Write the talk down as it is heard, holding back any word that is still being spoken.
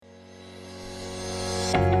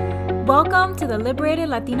Welcome to the Liberated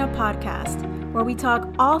Latina podcast, where we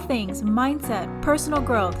talk all things mindset, personal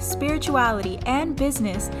growth, spirituality, and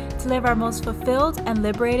business to live our most fulfilled and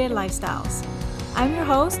liberated lifestyles. I'm your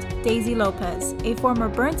host, Daisy Lopez, a former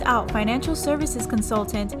burnt-out financial services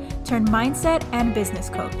consultant turned mindset and business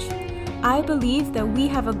coach. I believe that we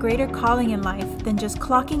have a greater calling in life than just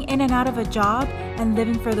clocking in and out of a job and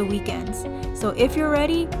living for the weekends. So if you're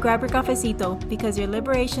ready, grab your cafecito because your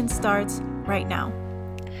liberation starts right now.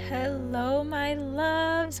 Hello, my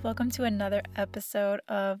loves. Welcome to another episode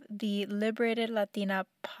of the Liberated Latina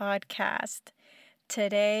podcast.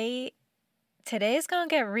 Today is going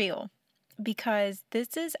to get real because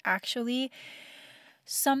this is actually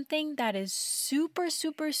something that is super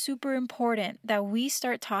important that we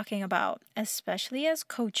start talking about, especially as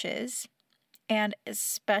coaches, and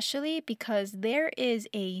especially because there is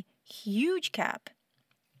a huge gap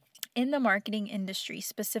in the marketing industry,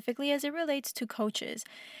 specifically as it relates to coaches,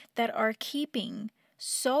 that are keeping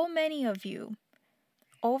so many of you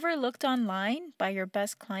overlooked online by your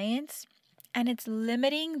best clients, and it's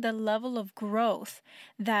limiting the level of growth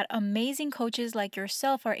that amazing coaches like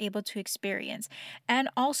yourself are able to experience. And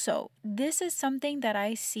also, this is something that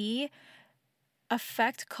I see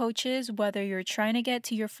affect coaches, whether you're trying to get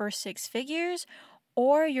to your first six figures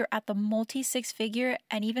or you're at the multi-six-figure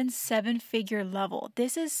and even seven-figure level.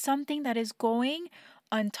 This is something that is going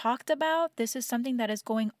untalked about. This is something that is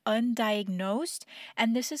going undiagnosed.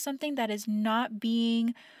 And this is something that is not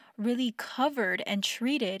being really covered and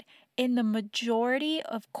treated in the majority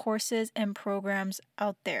of courses and programs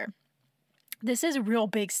out there. This is real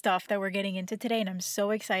big stuff that we're getting into today, and I'm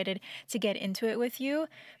so excited to get into it with you.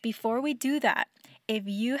 Before we do that, if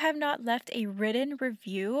you have not left a written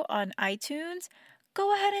review on iTunes,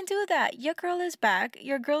 go ahead and do that. Your girl is back.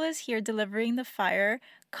 Your girl is here delivering the fire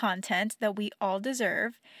content that we all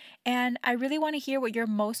deserve. And I really want to hear what you're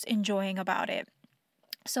most enjoying about it.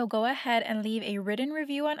 So go ahead and leave a written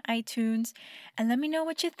review on iTunes and let me know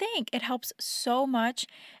what you think. It helps so much,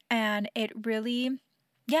 and it really,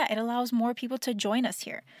 it allows more people to join us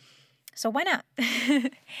here. So why not?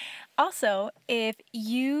 Also, if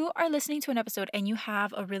you are listening to an episode and you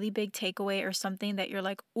have a really big takeaway or something that you're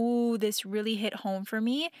like, ooh, this really hit home for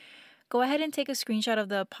me, go ahead and take a screenshot of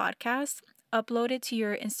the podcast, upload it to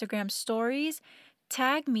your Instagram stories,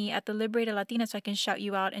 tag me at the Liberated Latina so I can shout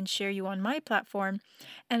you out and share you on my platform,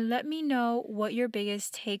 and let me know what your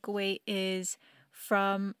biggest takeaway is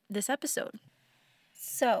from this episode.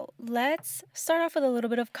 So let's start off with a little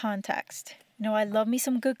bit of context. You know, I love me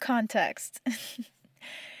some good context.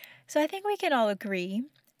 So I think we can all agree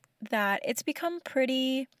that it's become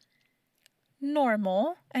pretty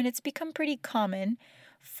normal and it's become pretty common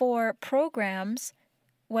for programs,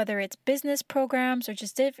 whether it's business programs or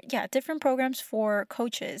just different programs for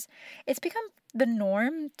coaches. It's become the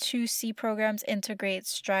norm to see programs integrate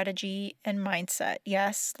strategy and mindset.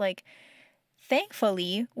 Yes,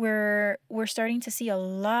 thankfully, we're starting to see a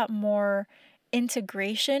lot more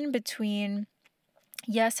integration between,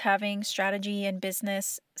 having strategy and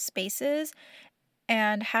business spaces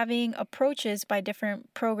and having approaches by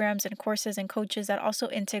different programs and courses and coaches that also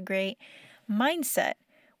integrate mindset,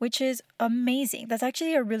 which is amazing. That's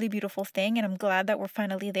actually a really beautiful thing, and I'm glad that we're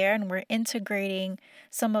finally there and we're integrating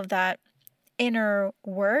some of that inner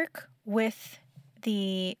work with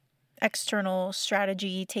the external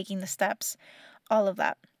strategy, taking the steps, all of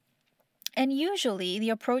that. And usually the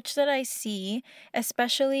approach that I see,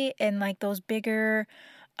 especially in those bigger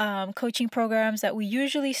coaching programs that we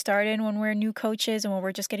usually start in when we're new coaches and when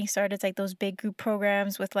we're just getting started, it's those big group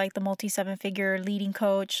programs with the multi-seven-figure leading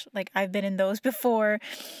coach. I've been in those before.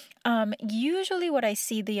 Usually what I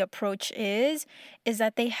see the approach is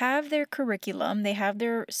that they have their curriculum, they have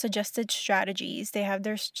their suggested strategies, they have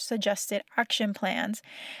their suggested action plans,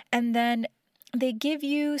 and then they give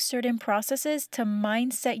you certain processes to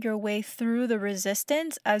mindset your way through the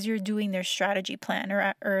resistance as you're doing their strategy plan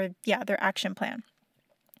or their action plan.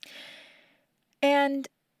 And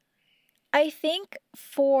I think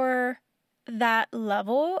for that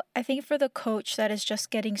level, I think for the coach that is just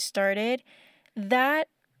getting started, that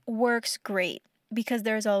works great because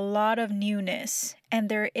there's a lot of newness and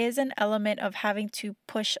there is an element of having to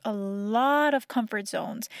push a lot of comfort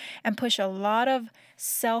zones and push a lot of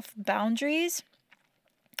self-boundaries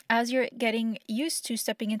as you're getting used to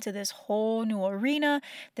stepping into this whole new arena,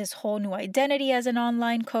 this whole new identity as an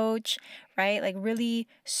online coach, right? Really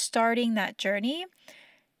starting that journey.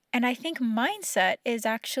 And I think mindset is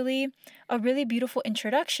actually a really beautiful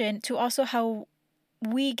introduction to also how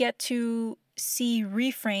we get to see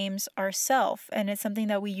reframes ourselves, and it's something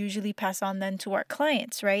that we usually pass on then to our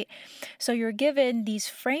clients, right? So you're given these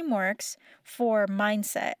frameworks for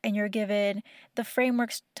mindset, and you're given the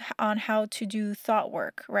frameworks on how to do thought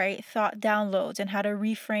work, right? Thought downloads, and how to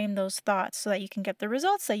reframe those thoughts so that you can get the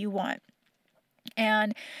results that you want.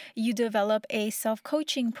 And you develop a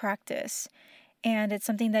self-coaching practice. And it's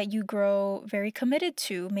something that you grow very committed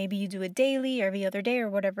to. Maybe you do it daily or every other day or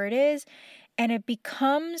whatever it is. And it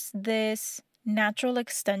becomes this natural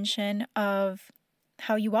extension of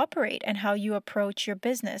how you operate and how you approach your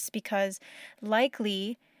business, because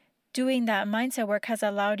likely doing that mindset work has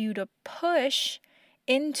allowed you to push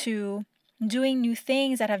into doing new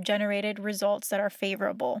things that have generated results that are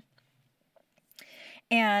favorable.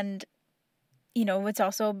 And it's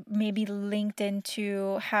also maybe linked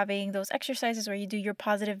into having those exercises where you do your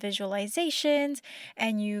positive visualizations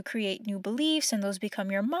and you create new beliefs, and those become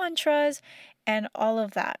your mantras and all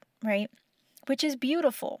of that, right? Which is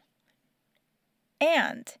beautiful.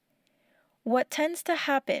 And what tends to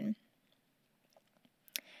happen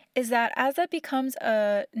is that as that becomes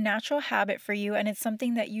a natural habit for you, and it's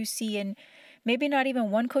something that you see in maybe not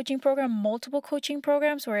even one coaching program, multiple coaching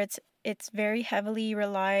programs where it's very heavily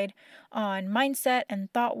relied on mindset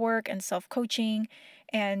and thought work and self-coaching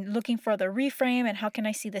and looking for the reframe and how can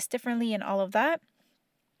I see this differently and all of that.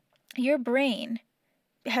 Your brain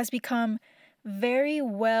has become very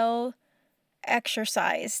well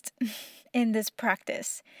exercised in this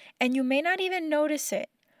practice, and you may not even notice it.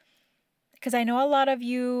 Because I know a lot of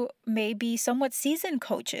you may be somewhat seasoned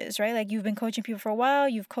coaches, right? Like you've been coaching people for a while,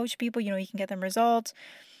 you've coached people, you can get them results,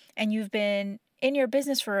 and you've been in your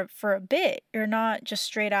business for a bit. You're not just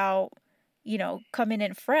straight out, coming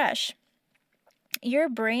in fresh. Your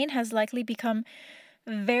brain has likely become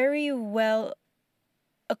very well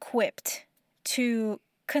equipped to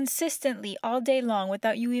consistently all day long,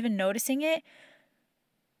 without you even noticing it,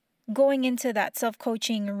 going into that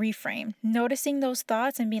self-coaching reframe, noticing those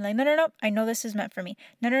thoughts and being like, no, I know this is meant for me.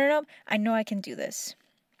 No, I know I can do this.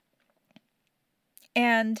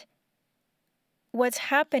 And what's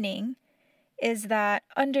happening is that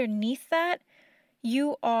underneath that,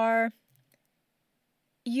 you are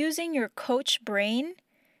using your coach brain,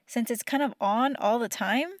 since it's kind of on all the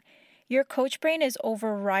time. Your coach brain is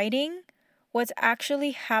overriding what's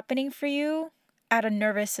actually happening for you at a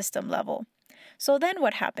nervous system level. So then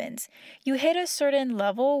what happens? You hit a certain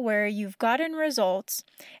level where you've gotten results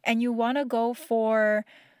and you want to go for,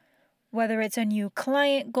 whether it's a new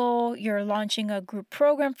client goal, you're launching a group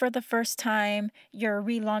program for the first time, you're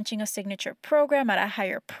relaunching a signature program at a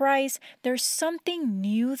higher price. There's something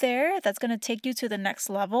new there that's going to take you to the next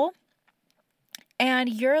level. And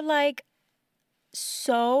you're like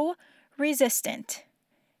so resistant.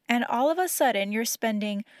 And all of a sudden, you're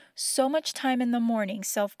spending so much time in the morning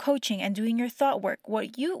self-coaching and doing your thought work, what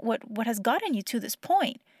has gotten you to this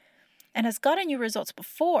point and has gotten you results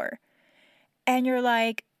before. And you're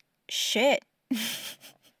like, shit,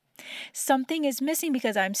 something is missing,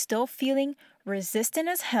 because I'm still feeling resistant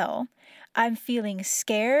as hell. I'm feeling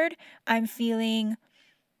scared. I'm feeling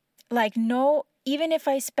like even if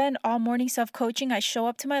I spend all morning self-coaching, I show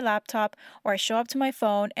up to my laptop or I show up to my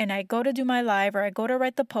phone and I go to do my live or I go to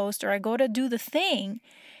write the post or I go to do the thing,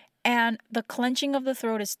 and the clenching of the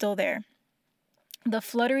throat is still there. The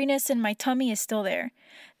flutteriness in my tummy is still there.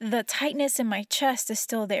 The tightness in my chest is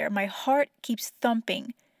still there. My heart keeps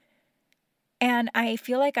thumping. And I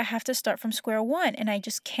feel like I have to start from square one, and I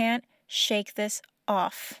just can't shake this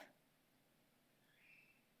off.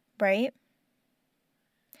 Right?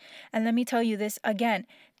 And let me tell you this again,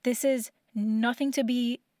 this is nothing to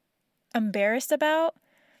be embarrassed about.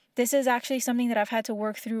 This is actually something that I've had to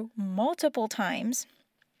work through multiple times.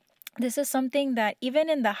 This is something that even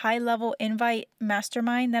in the high level invite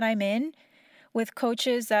mastermind that I'm in with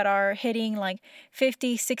coaches that are hitting like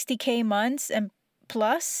 50, 60K months and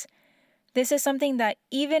plus, this is something that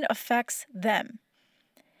even affects them.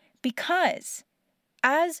 Because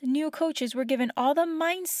as new coaches, we're given all the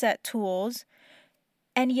mindset tools,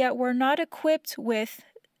 and yet we're not equipped with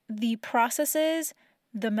the processes,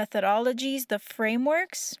 the methodologies, the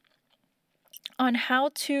frameworks on how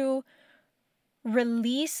to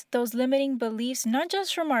release those limiting beliefs, not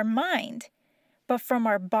just from our mind, but from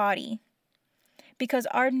our body. Because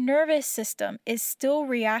our nervous system is still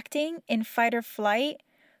reacting in fight or flight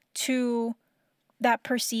to that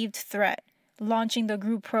perceived threat. Launching the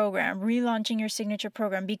group program, relaunching your signature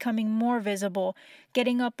program, becoming more visible,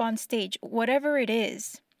 getting up on stage, whatever it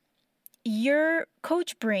is, your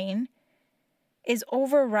coach brain is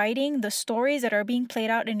overriding the stories that are being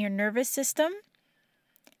played out in your nervous system,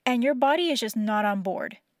 and your body is just not on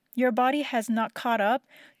board. Your body has not caught up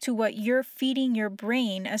to what you're feeding your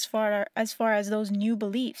brain as far as those new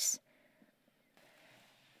beliefs.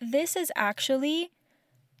 This is actually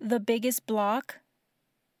the biggest block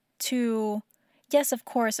to, yes, of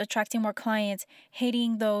course, attracting more clients,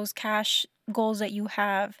 hitting those cash goals that you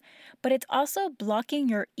have, but it's also blocking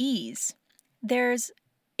your ease. There's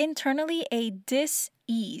internally a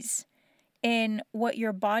dis-ease in what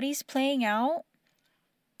your body's playing out,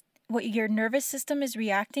 what your nervous system is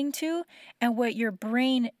reacting to, and what your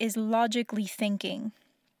brain is logically thinking.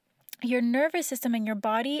 Your nervous system and your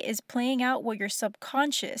body is playing out what your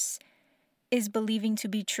subconscious is believing to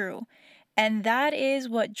be true. And that is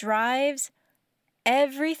what drives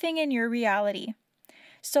everything in your reality.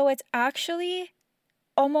 So it's actually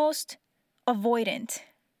almost avoidant.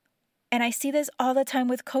 And I see this all the time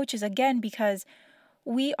with coaches, again, because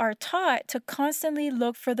we are taught to constantly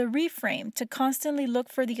look for the reframe, to constantly look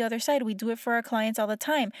for the other side. We do it for our clients all the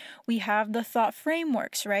time. We have the thought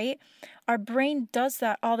frameworks, right? Our brain does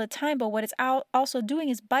that all the time, but what it's also doing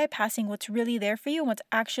is bypassing what's really there for you and what's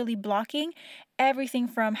actually blocking everything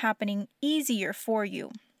from happening easier for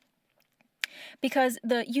you. Because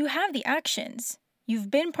you have the actions.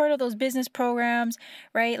 You've been part of those business programs,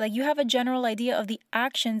 right? Like you have a general idea of the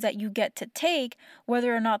actions that you get to take.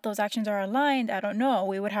 Whether or not those actions are aligned, I don't know.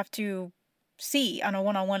 We would have to see on a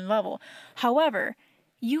one-on-one level. However,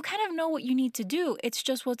 you kind of know what you need to do. It's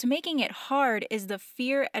just what's making it hard is the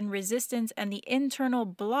fear and resistance and the internal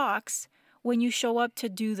blocks when you show up to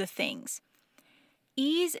do the things.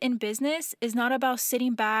 Ease in business is not about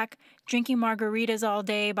sitting back, drinking margaritas all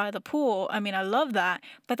day by the pool. I mean, I love that,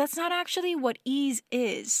 but that's not actually what ease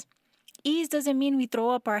is. Ease doesn't mean we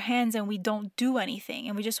throw up our hands and we don't do anything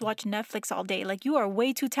and we just watch Netflix all day. Like, you are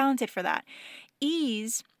way too talented for that.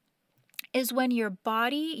 Ease is when your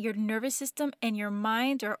body, your nervous system, and your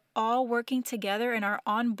mind are all working together and are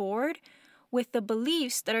on board with the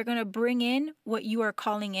beliefs that are going to bring in what you are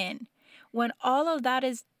calling in. When all of that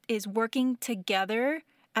is working together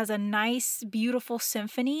as a nice, beautiful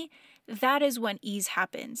symphony, that is when ease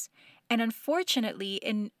happens. And unfortunately,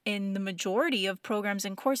 in the majority of programs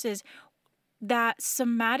and courses, that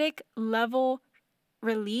somatic level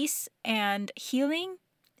release and healing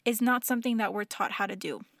is not something that we're taught how to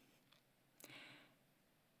do.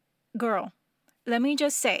 Girl, let me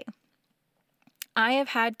just say, I have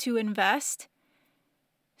had to invest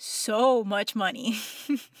so much money,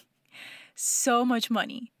 so much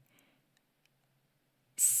money,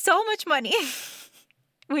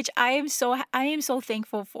 which I am so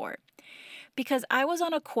thankful for, because I was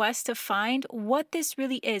on a quest to find what this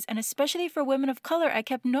really is. And especially for women of color, I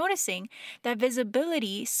kept noticing that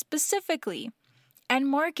visibility specifically and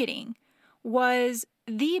marketing was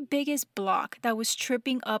the biggest block that was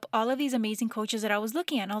tripping up all of these amazing coaches that I was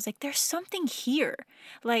looking at. And I was like, there's something here.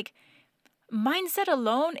 Like, mindset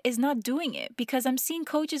alone is not doing it, because I'm seeing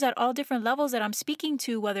coaches at all different levels that I'm speaking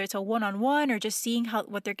to, whether it's a one-on-one or just seeing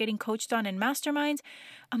what they're getting coached on in masterminds.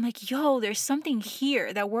 I'm like, yo, there's something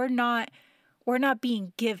here that we're not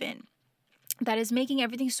being given, that is making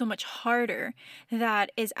everything so much harder,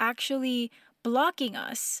 that is actually blocking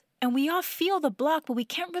us. And we all feel the block, but we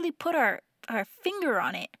can't really put our finger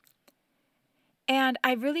on it. And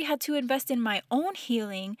I really had to invest in my own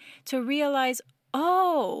healing to realize,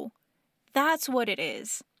 oh, that's what it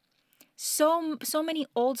is. So many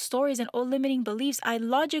old stories and old limiting beliefs I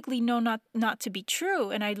logically know not to be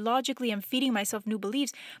true, and I logically am feeding myself new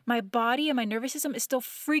beliefs. My body and my nervous system is still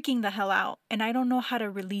freaking the hell out, and I don't know how to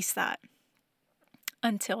release that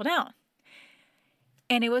until now.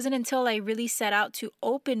 And it wasn't until I really set out to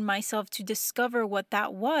open myself to discover what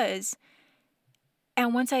that was.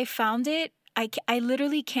 And once I found it, I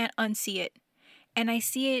literally can't unsee it. And I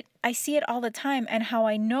see it all the time. And how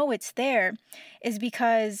I know it's there is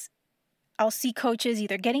because I'll see coaches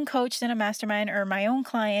either getting coached in a mastermind or my own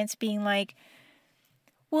clients being like,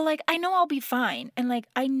 well, like, I know I'll be fine. And like,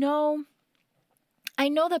 I know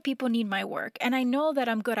that people need my work, and I know that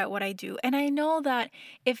I'm good at what I do. And I know that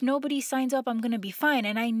if nobody signs up, I'm going to be fine.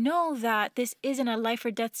 And I know that this isn't a life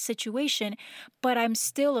or death situation, but I'm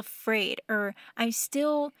still afraid, or I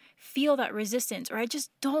still feel that resistance, or I just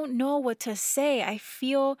don't know what to say. I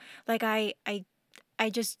feel like I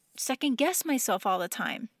just second guess myself all the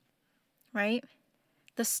time, right?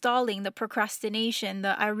 The stalling, the procrastination,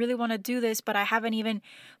 I really want to do this, but I haven't even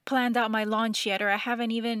planned out my launch yet, or I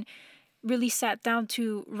haven't even really sat down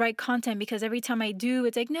to write content, because every time I do,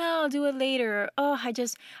 it's like, no, I'll do it later. Or, oh, I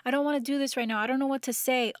don't want to do this right now. I don't know what to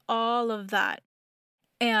say. All of that.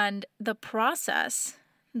 And the process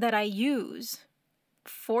that I use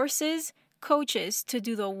forces coaches to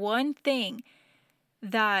do the one thing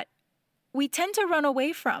that we tend to run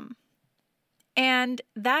away from. And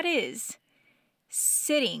that is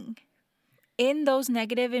sitting in those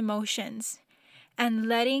negative emotions and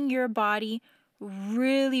letting your body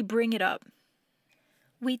really bring it up.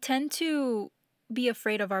 We tend to be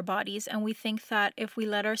afraid of our bodies, and we think that if we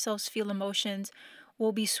let ourselves feel emotions,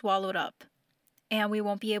 we'll be swallowed up and we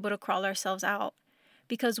won't be able to crawl ourselves out,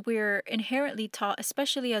 because we're inherently taught,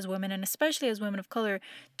 especially as women and especially as women of color,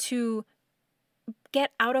 to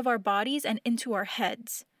get out of our bodies and into our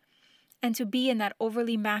heads, and to be in that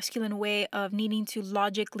overly masculine way of needing to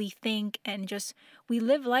logically think, and just, we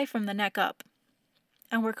live life from the neck up.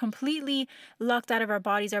 And we're completely locked out of our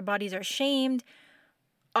bodies. Our bodies are shamed,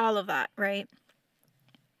 all of that, right?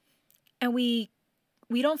 And we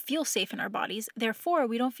don't feel safe in our bodies. Therefore,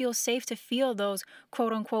 we don't feel safe to feel those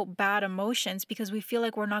quote unquote bad emotions, because we feel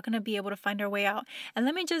like we're not going to be able to find our way out. And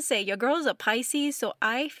let me just say, your girl's a Pisces, so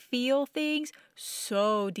I feel things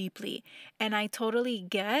so deeply. And I totally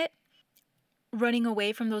get running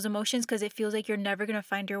away from those emotions because it feels like you're never going to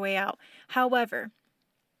find your way out. However,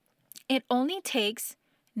 it only takes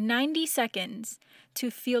 90 seconds to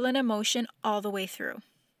feel an emotion all the way through.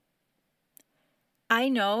 I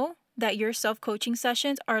know that your self-coaching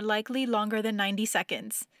sessions are likely longer than 90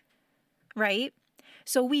 seconds, right?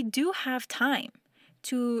 So we do have time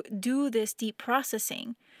to do this deep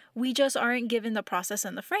processing. We just aren't given the process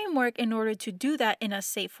and the framework in order to do that in a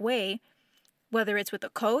safe way, whether it's with a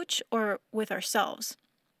coach or with ourselves.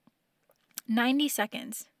 90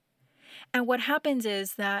 seconds. And what happens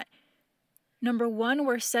is that, number one,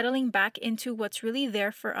 we're settling back into what's really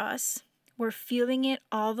there for us. We're feeling it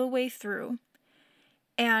all the way through.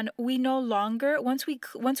 And we no longer, once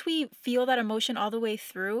we feel that emotion all the way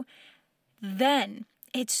through, then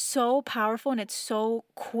it's so powerful and it's so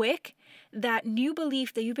quick, that new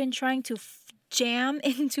belief that you've been trying to jam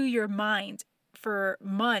into your mind for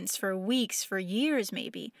months, for weeks, for years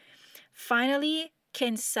maybe, finally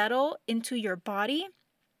can settle into your body,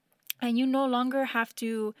 and you no longer have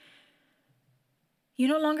to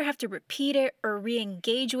repeat it or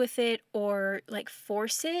re-engage with it or like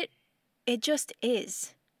force it. It just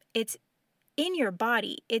is. It's in your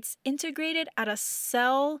body. It's integrated at a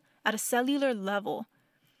cellular level.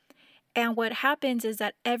 And what happens is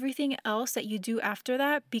that everything else that you do after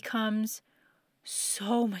that becomes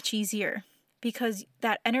so much easier, because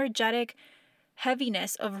that energetic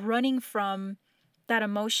heaviness of running from that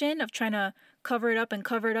emotion, of trying to cover it up and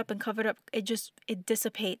cover it up and cover it up, it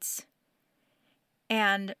dissipates.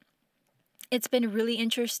 And it's been really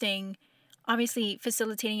interesting, obviously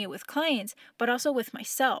facilitating it with clients, but also with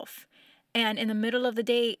myself. And in the middle of the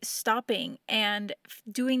day, stopping and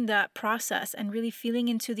doing that process and really feeling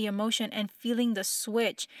into the emotion and feeling the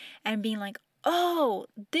switch and being like, oh,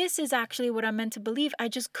 this is actually what I'm meant to believe. I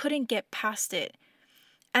just couldn't get past it.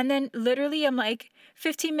 And then literally I'm like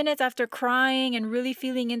 15 minutes after crying and really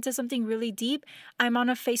feeling into something really deep, I'm on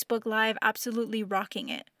a Facebook Live absolutely rocking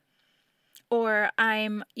it. Or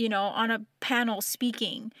I'm, on a panel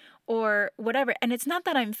speaking or whatever. And it's not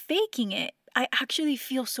that I'm faking it. I actually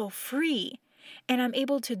feel so free. And I'm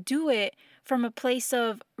able to do it from a place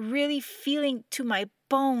of really feeling to my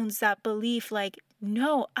bones that belief, like,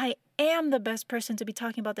 no, I am the best person to be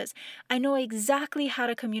talking about this. I know exactly how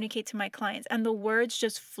to communicate to my clients, and the words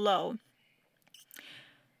just flow.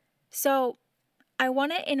 So I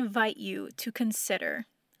want to invite you to consider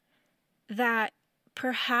that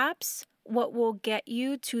perhaps what will get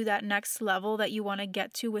you to that next level that you want to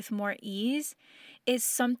get to with more ease is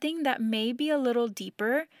something that may be a little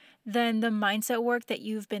deeper than the mindset work that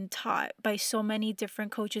you've been taught by so many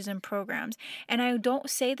different coaches and programs. And I don't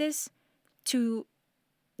say this to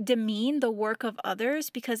demean the work of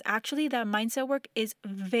others, because actually that mindset work is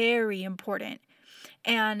very important.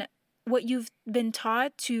 And what you've been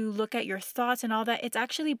taught to look at your thoughts and all that, it's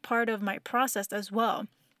actually part of my process as well.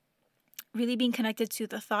 Really being connected to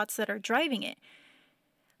the thoughts that are driving it.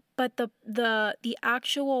 But the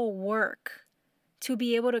actual work to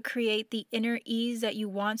be able to create the inner ease that you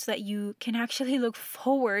want, so that you can actually look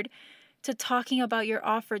forward to talking about your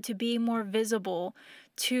offer, to being more visible,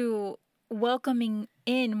 to welcoming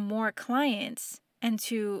in more clients, and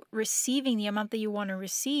to receiving the amount that you want to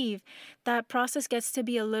receive, that process gets to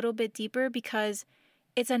be a little bit deeper, because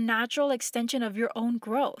it's a natural extension of your own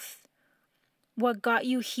growth. What got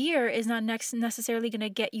you here is not necessarily going to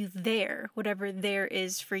get you there, whatever there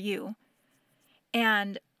is for you.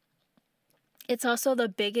 And it's also the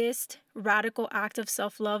biggest radical act of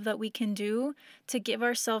self-love that we can do, to give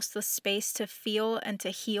ourselves the space to feel and to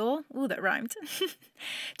heal. Ooh, that rhymed.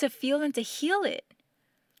 To feel and to heal it.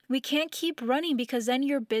 We can't keep running, because then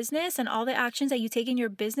your business and all the actions that you take in your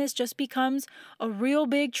business just becomes a real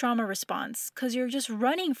big trauma response, because you're just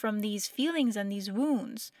running from these feelings and these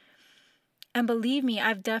wounds. And believe me,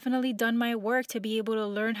 I've definitely done my work to be able to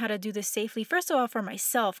learn how to do this safely. First of all, for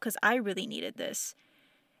myself, because I really needed this.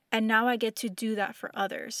 And now I get to do that for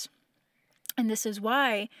others. And this is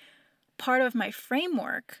why part of my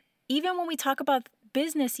framework, even when we talk about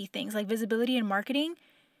businessy things like visibility and marketing,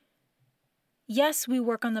 yes, we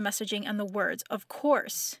work on the messaging and the words, of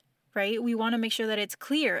course, right? We want to make sure that it's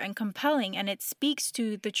clear and compelling and it speaks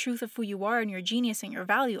to the truth of who you are and your genius and your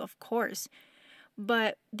value, of course.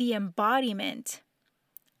 But the embodiment,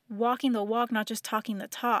 walking the walk, not just talking the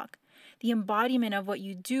talk, the embodiment of what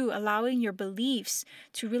you do, allowing your beliefs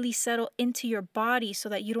to really settle into your body so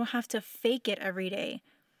that you don't have to fake it every day,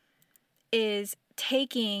 is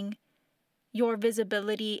taking your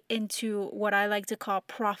visibility into what I like to call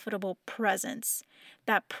profitable presence.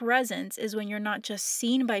 That presence is when you're not just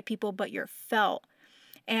seen by people, but you're felt.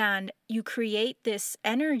 And you create this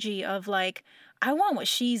energy of like, I want what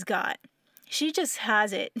she's got. She just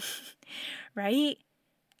has it, right?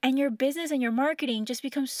 And your business and your marketing just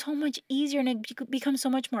becomes so much easier, and it becomes so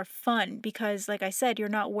much more fun because, like I said, you're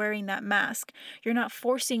not wearing that mask. You're not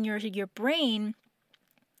forcing your brain.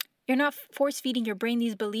 You're not force-feeding your brain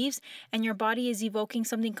these beliefs, and your body is evoking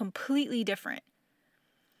something completely different.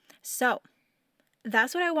 So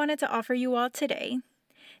that's what I wanted to offer you all today.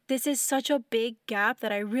 This is such a big gap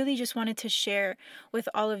that I really just wanted to share with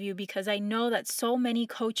all of you, because I know that so many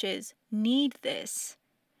coaches need this.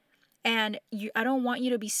 And I don't want you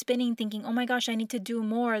to be spinning thinking, oh my gosh, I need to do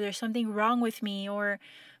more. There's something wrong with me, or,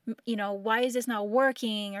 why is this not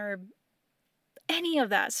working, or any of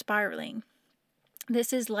that spiraling.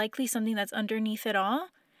 This is likely something that's underneath it all.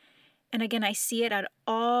 And again, I see it at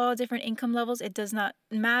all different income levels. It does not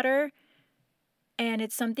matter. And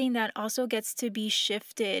it's something that also gets to be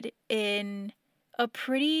shifted in a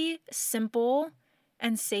pretty simple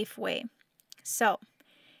and safe way. So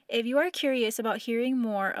if you are curious about hearing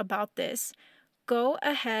more about this, go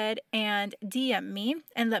ahead and DM me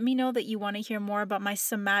and let me know that you want to hear more about my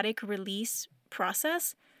somatic release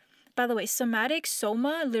process. By the way,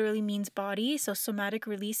 soma literally means body. So somatic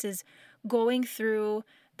release is going through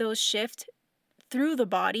those shifts through the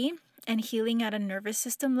body and healing at a nervous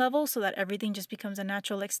system level so that everything just becomes a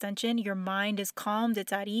natural extension. Your mind is calmed,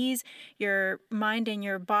 it's at ease. Your mind and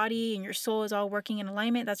your body and your soul is all working in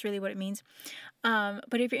alignment. That's really what it means.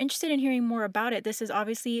 But if you're interested in hearing more about it, this is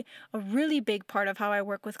obviously a really big part of how I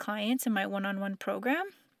work with clients in my one-on-one program.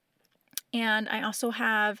 And I also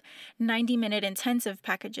have 90-minute intensive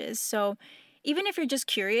packages. So even if you're just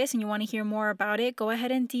curious and you want to hear more about it, go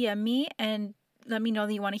ahead and DM me and let me know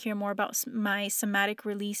that you want to hear more about my somatic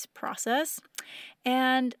release process.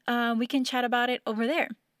 And we can chat about it over there.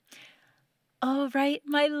 All right,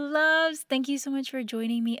 my loves, thank you so much for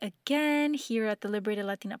joining me again here at the Liberated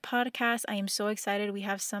Latina podcast. I am so excited. We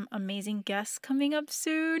have some amazing guests coming up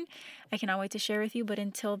soon. I cannot wait to share with you. But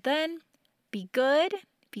until then, be good,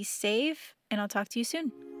 be safe, and I'll talk to you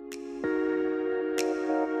soon.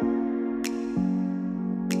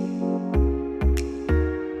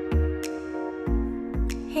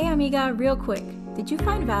 Hey amiga, real quick, did you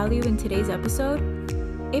find value in today's episode?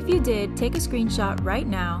 If you did, take a screenshot right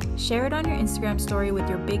now, share it on your Instagram story with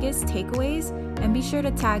your biggest takeaways, and be sure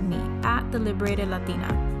to tag me at The Liberated Latina.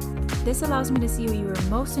 This allows me to see what you are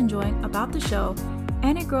most enjoying about the show,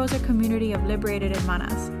 and it grows our community of liberated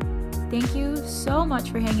hermanas. Thank you so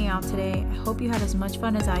much for hanging out today. I hope you had as much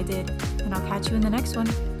fun as I did, and I'll catch you in the next one.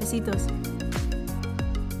 Besitos.